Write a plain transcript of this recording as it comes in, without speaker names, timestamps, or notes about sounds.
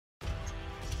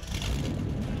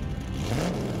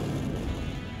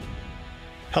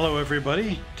Hello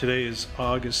everybody, today is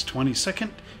August 22nd,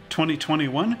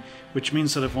 2021, which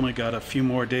means that I've only got a few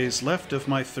more days left of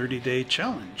my 30-day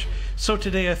challenge. So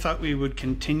today I thought we would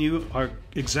continue our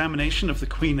examination of the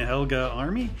Queen Helga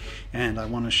army, and I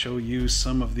want to show you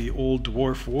some of the old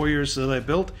dwarf warriors that I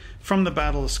built from the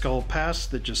Battle of Skull Pass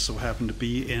that just so happen to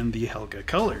be in the Helga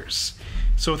colors.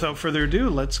 So without further ado,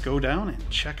 let's go down and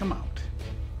check them out.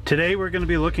 Today we're going to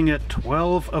be looking at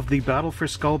 12 of the Battle for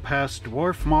Skull Pass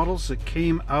dwarf models that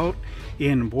came out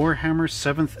in Warhammer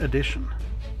 7th edition.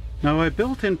 Now I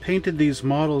built and painted these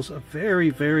models a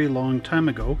very long time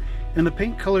ago, and the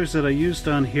paint colors that I used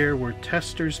on here were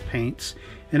Tester's paints,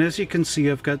 and as you can see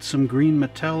I've got some green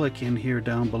metallic in here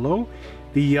down below.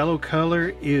 The yellow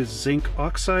color is zinc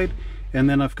oxide, and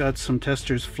then I've got some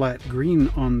Tester's flat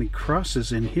green on the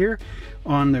crosses in here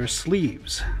on their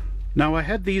sleeves. Now I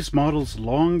had these models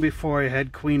long before I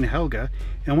had Queen Helga,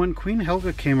 and when Queen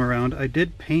Helga came around I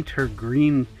did paint her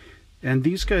green, and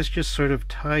these guys just sort of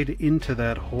tied into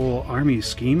that whole army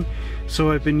scheme, so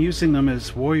I've been using them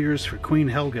as warriors for Queen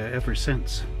Helga ever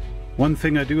since. One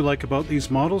thing I do like about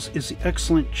these models is the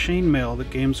excellent chainmail that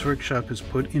Games Workshop has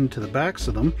put into the backs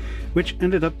of them, which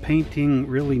ended up painting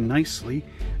really nicely,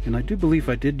 and I do believe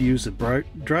I did use a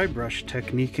dry brush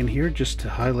technique in here just to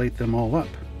highlight them all up.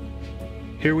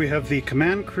 Here we have the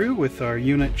command crew with our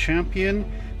unit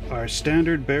champion, our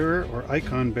standard bearer or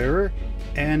icon bearer,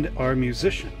 and our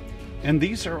musician. And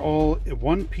these are all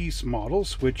one-piece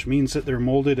models, which means that they're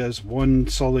molded as one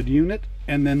solid unit,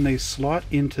 and then they slot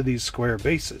into these square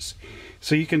bases.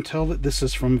 So you can tell that this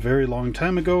is from a very long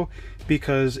time ago,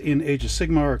 because in Age of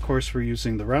Sigmar, of course, we're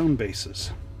using the round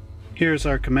bases. Here's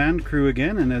our command crew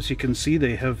again, and as you can see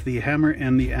they have the hammer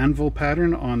and the anvil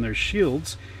pattern on their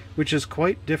shields, which is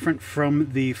quite different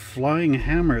from the flying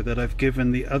hammer that I've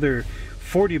given the other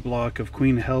 40 block of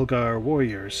Queen Helgar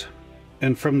warriors.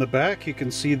 And from the back you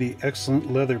can see the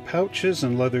excellent leather pouches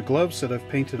and leather gloves that I've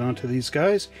painted onto these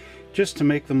guys, just to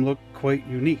make them look quite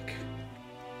unique.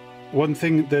 One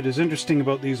thing that is interesting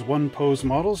about these one pose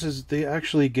models is they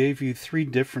actually gave you 3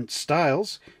 different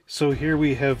styles. So here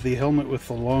we have the helmet with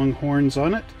the long horns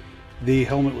on it, the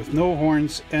helmet with no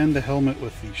horns, and the helmet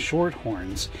with the short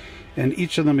horns. And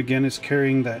each of them again is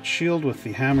carrying that shield with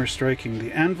the hammer striking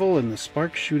the anvil and the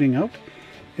sparks shooting out.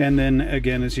 And then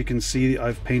again, as you can see,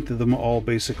 I've painted them all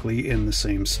basically in the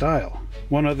same style.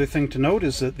 One other thing to note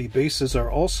is that the bases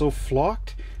are also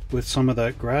flocked with some of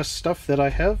that grass stuff that I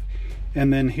have.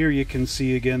 And then here you can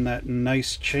see again that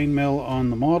nice chainmail on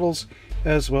the models,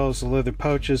 as well as the leather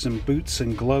pouches and boots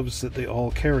and gloves that they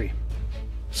all carry.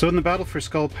 So in the Battle for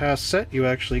Skull Pass set, you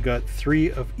actually got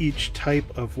 3 of each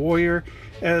type of warrior,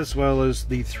 as well as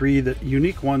the 3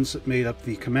 unique ones that made up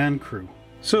the command crew.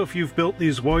 So if you've built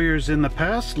these warriors in the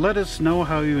past, let us know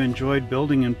how you enjoyed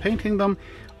building and painting them.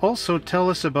 Also tell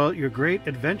us about your great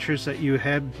adventures that you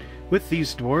had with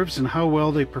these dwarves and how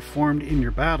well they performed in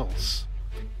your battles.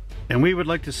 And we would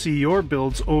like to see your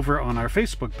builds over on our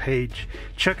Facebook page.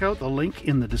 Check out the link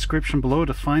in the description below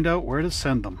to find out where to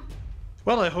send them.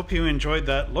 Well, I hope you enjoyed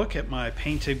that look at my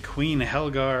painted Queen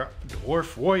Helgar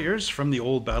dwarf warriors from the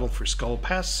old Battle for Skull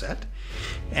Pass set.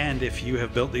 And if you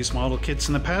have built these model kits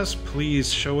in the past,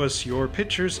 please show us your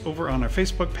pictures over on our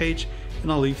Facebook page,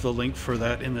 and I'll leave the link for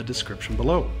that in the description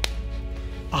below.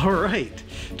 Alright,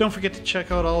 don't forget to check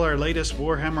out all our latest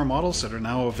Warhammer models that are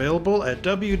now available at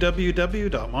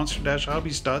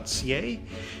www.monster-hobbies.ca,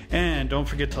 and don't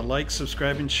forget to like,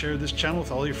 subscribe, and share this channel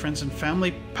with all your friends and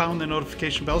family. Pound the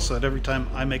notification bell so that every time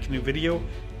I make a new video,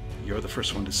 you're the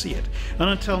first one to see it. And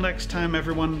until next time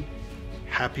everyone,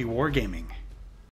 happy wargaming!